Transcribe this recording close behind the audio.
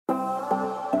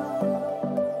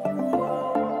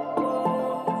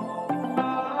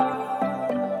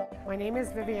name is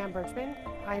Vivianne Bridgeman.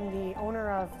 I'm the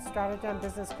owner of Strategy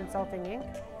Business Consulting,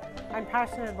 Inc. I'm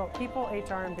passionate about people,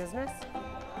 HR, and business.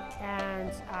 And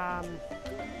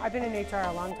I've been in HR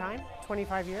a long time,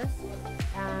 25 years.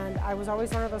 And I was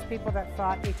always one of those people that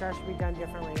thought HR should be done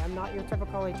differently. I'm not your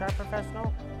typical HR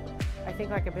professional. I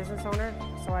think like a business owner.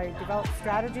 So I develop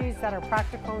strategies that are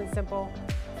practical and simple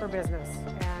for business.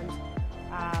 And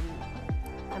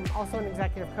I'm also an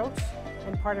executive coach,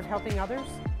 and part of helping others,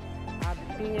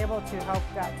 being able to help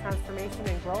that transformation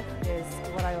and growth is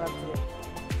what I love to do.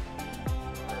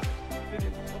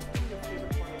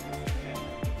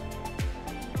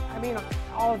 I mean,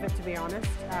 all of it, to be honest.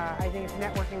 I think it's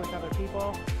networking with other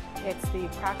people. It's the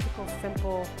practical,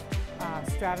 simple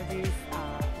strategies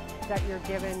that you're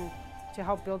given to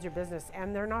help build your business.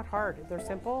 And they're not hard, they're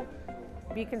simple.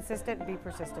 Be consistent, be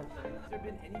persistent. Has there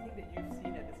been anything that you've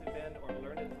seen at this event or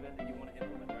learned at this event that you want to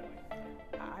implement right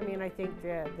away? I mean, I think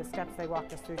the steps they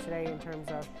walked us through today in terms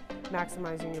of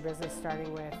maximizing your business,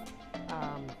 starting with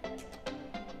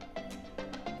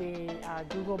the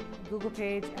Google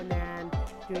page, and then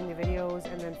doing the videos,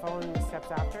 and then following the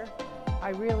steps after. I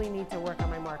really need to work on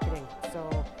my marketing,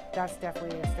 so that's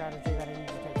definitely a strategy that I need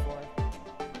to take forward.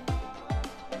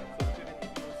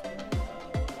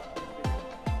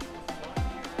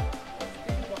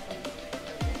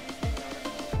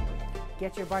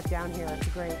 Get your butt down here, it's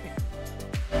great.